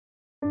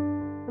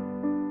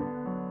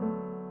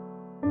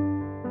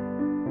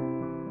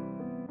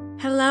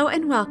Hello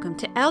and welcome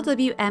to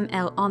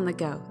LWML On The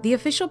Go, the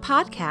official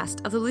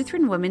podcast of the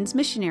Lutheran Women's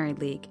Missionary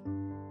League.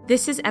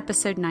 This is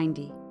episode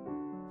 90.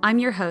 I'm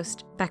your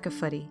host, Becca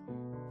Footy.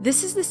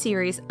 This is the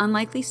series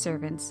Unlikely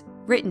Servants,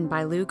 written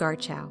by Lou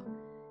Garchow.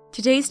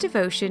 Today's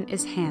devotion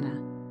is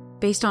Hannah,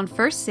 based on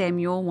 1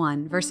 Samuel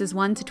 1, verses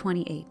 1 to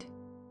 28.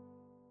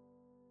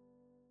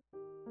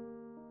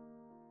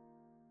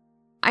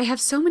 I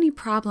have so many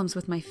problems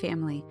with my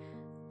family.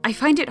 I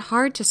find it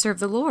hard to serve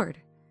the Lord.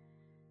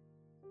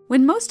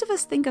 When most of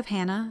us think of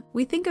Hannah,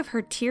 we think of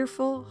her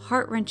tearful,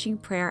 heart-wrenching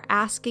prayer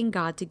asking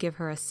God to give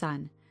her a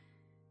son.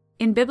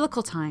 In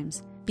biblical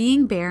times,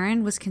 being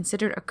barren was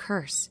considered a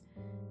curse.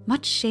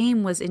 Much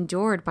shame was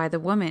endured by the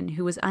woman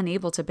who was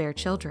unable to bear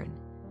children.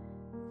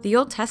 The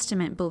Old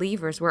Testament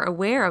believers were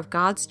aware of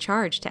God's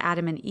charge to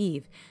Adam and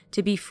Eve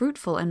to be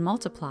fruitful and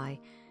multiply,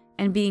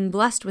 and being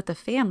blessed with a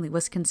family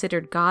was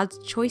considered God's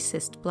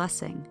choicest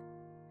blessing.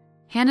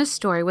 Hannah's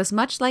story was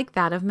much like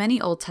that of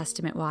many Old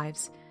Testament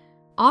wives.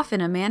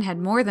 Often a man had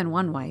more than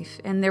one wife,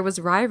 and there was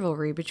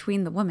rivalry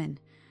between the women.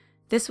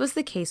 This was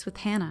the case with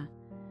Hannah.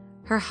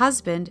 Her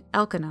husband,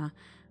 Elkanah,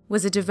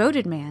 was a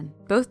devoted man,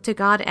 both to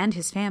God and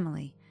his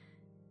family.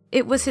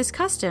 It was his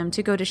custom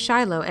to go to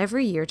Shiloh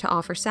every year to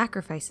offer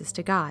sacrifices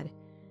to God.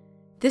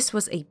 This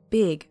was a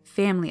big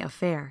family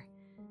affair.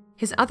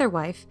 His other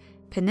wife,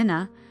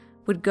 Peninnah,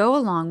 would go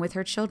along with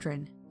her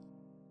children.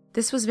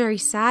 This was very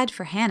sad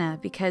for Hannah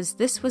because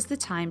this was the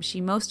time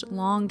she most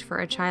longed for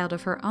a child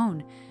of her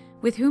own,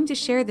 with whom to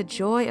share the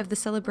joy of the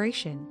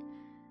celebration.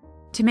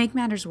 To make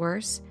matters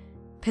worse,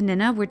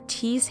 Peninnah would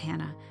tease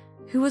Hannah,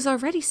 who was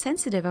already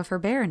sensitive of her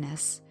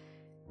barrenness.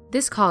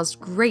 This caused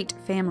great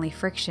family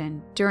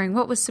friction during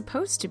what was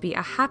supposed to be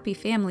a happy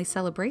family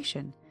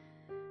celebration.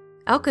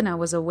 Elkanah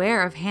was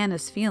aware of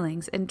Hannah's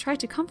feelings and tried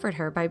to comfort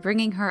her by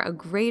bringing her a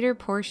greater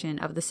portion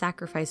of the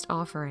sacrificed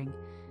offering.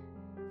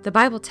 The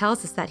Bible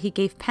tells us that he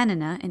gave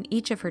Peninnah and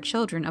each of her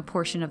children a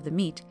portion of the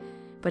meat,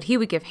 but he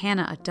would give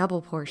Hannah a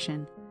double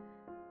portion.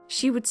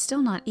 She would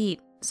still not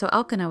eat, so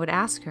Elkanah would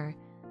ask her,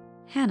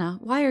 "Hannah,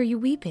 why are you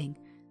weeping?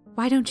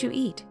 Why don't you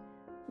eat?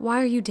 Why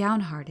are you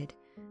downhearted?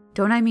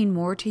 Don't I mean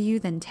more to you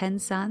than 10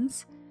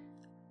 sons?"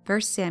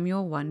 1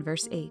 Samuel 1,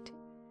 verse 8.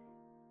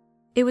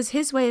 It was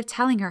his way of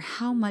telling her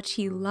how much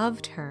he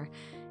loved her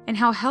and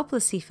how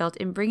helpless he felt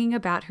in bringing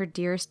about her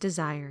dearest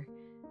desire,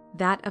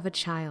 that of a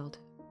child.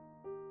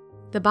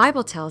 The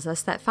Bible tells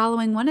us that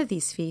following one of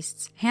these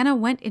feasts, Hannah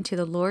went into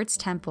the Lord's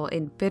temple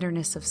in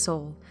bitterness of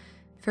soul,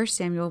 1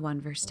 Samuel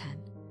 1, verse 10.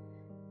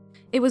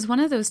 It was one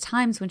of those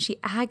times when she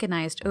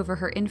agonized over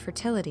her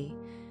infertility.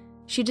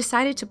 She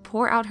decided to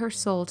pour out her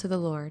soul to the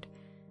Lord.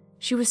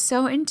 She was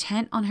so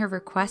intent on her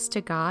request to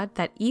God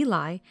that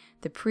Eli,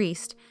 the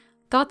priest,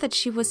 thought that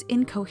she was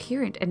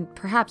incoherent and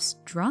perhaps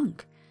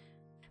drunk.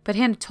 But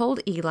Hannah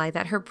told Eli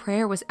that her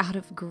prayer was out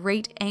of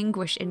great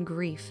anguish and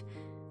grief.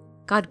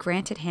 God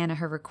granted Hannah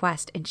her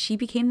request, and she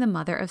became the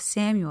mother of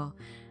Samuel,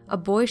 a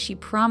boy she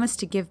promised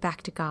to give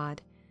back to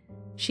God.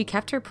 She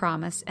kept her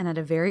promise, and at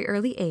a very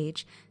early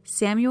age,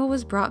 Samuel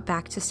was brought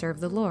back to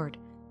serve the Lord,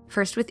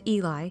 first with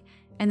Eli,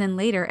 and then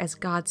later as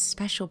God's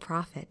special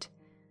prophet.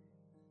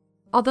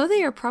 Although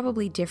they are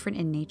probably different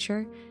in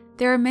nature,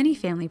 there are many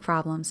family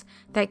problems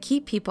that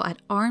keep people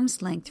at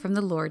arm's length from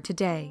the Lord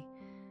today.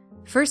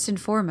 First and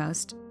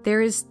foremost,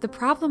 there is the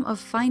problem of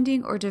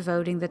finding or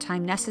devoting the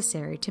time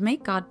necessary to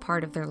make God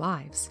part of their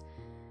lives.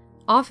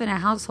 Often a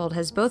household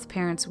has both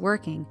parents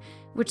working,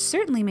 which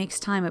certainly makes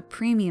time a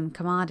premium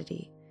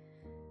commodity.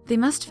 They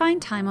must find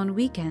time on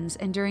weekends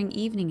and during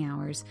evening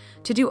hours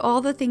to do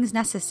all the things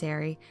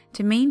necessary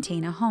to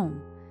maintain a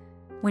home.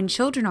 When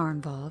children are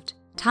involved,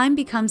 time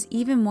becomes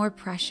even more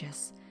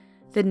precious.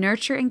 The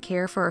nurture and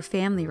care for a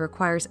family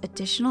requires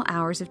additional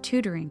hours of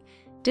tutoring,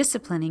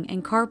 disciplining,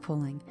 and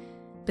carpooling,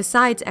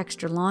 besides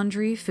extra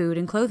laundry, food,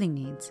 and clothing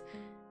needs.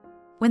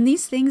 When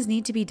these things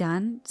need to be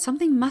done,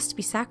 something must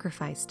be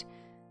sacrificed.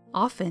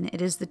 Often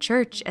it is the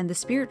church and the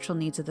spiritual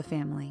needs of the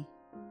family.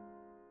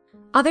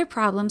 Other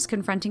problems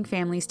confronting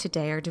families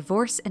today are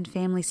divorce and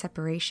family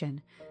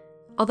separation.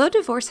 Although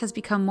divorce has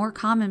become more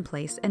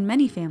commonplace and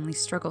many families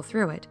struggle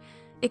through it,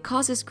 it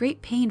causes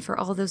great pain for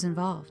all those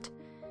involved.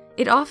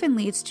 It often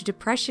leads to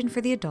depression for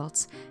the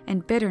adults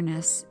and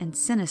bitterness and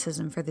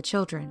cynicism for the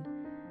children.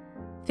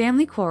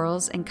 Family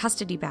quarrels and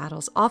custody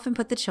battles often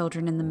put the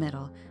children in the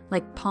middle,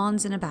 like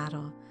pawns in a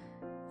battle.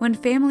 When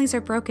families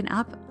are broken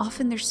up,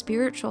 often their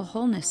spiritual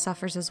wholeness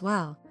suffers as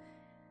well.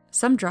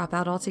 Some drop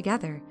out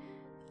altogether.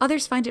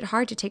 Others find it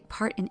hard to take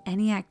part in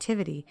any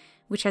activity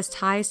which has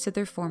ties to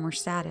their former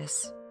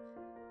status.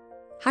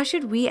 How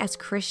should we as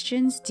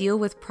Christians deal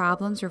with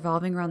problems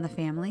revolving around the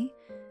family?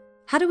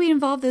 How do we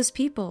involve those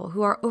people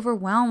who are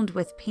overwhelmed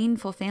with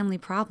painful family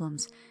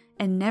problems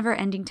and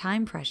never-ending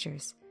time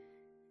pressures?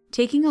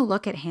 Taking a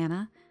look at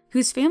Hannah,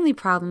 whose family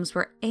problems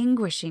were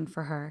anguishing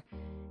for her,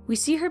 we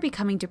see her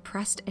becoming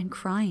depressed and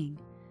crying.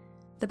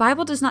 The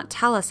Bible does not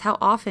tell us how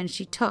often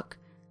she took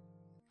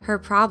her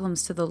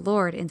problems to the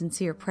Lord in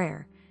sincere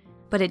prayer,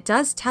 but it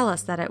does tell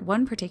us that at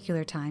one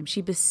particular time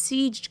she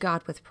besieged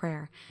God with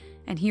prayer,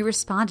 and he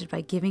responded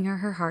by giving her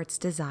her heart's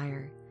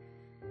desire.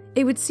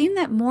 It would seem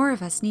that more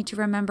of us need to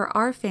remember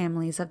our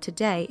families of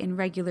today in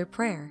regular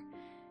prayer.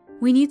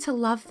 We need to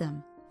love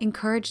them,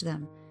 encourage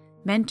them,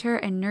 mentor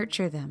and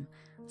nurture them,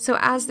 so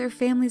as their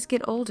families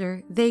get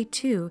older, they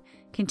too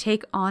can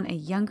take on a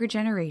younger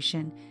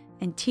generation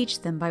and teach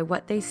them by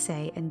what they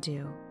say and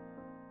do.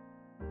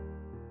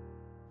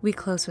 We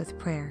close with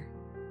prayer.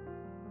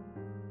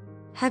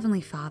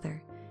 Heavenly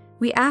Father,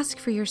 we ask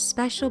for your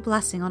special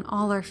blessing on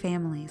all our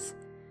families.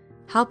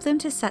 Help them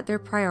to set their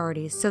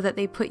priorities so that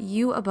they put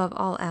you above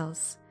all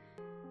else.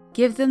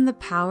 Give them the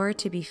power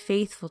to be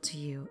faithful to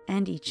you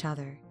and each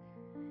other.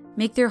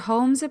 Make their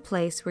homes a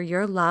place where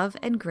your love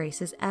and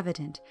grace is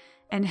evident,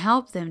 and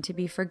help them to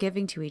be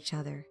forgiving to each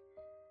other.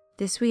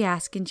 This we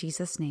ask in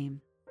Jesus'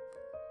 name.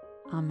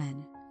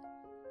 Amen.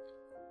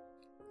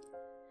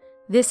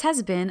 This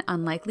has been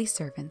Unlikely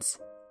Servants,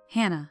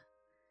 Hannah.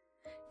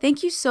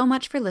 Thank you so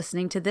much for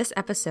listening to this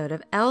episode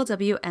of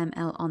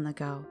LWML On The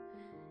Go.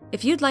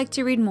 If you'd like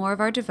to read more of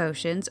our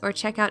devotions or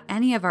check out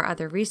any of our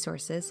other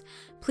resources,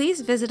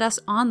 please visit us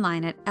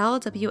online at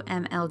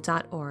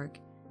lwml.org.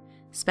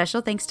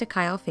 Special thanks to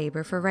Kyle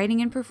Faber for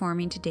writing and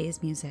performing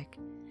today's music.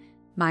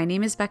 My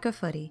name is Becca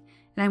Footy,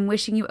 and I'm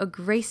wishing you a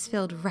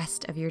grace-filled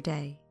rest of your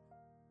day.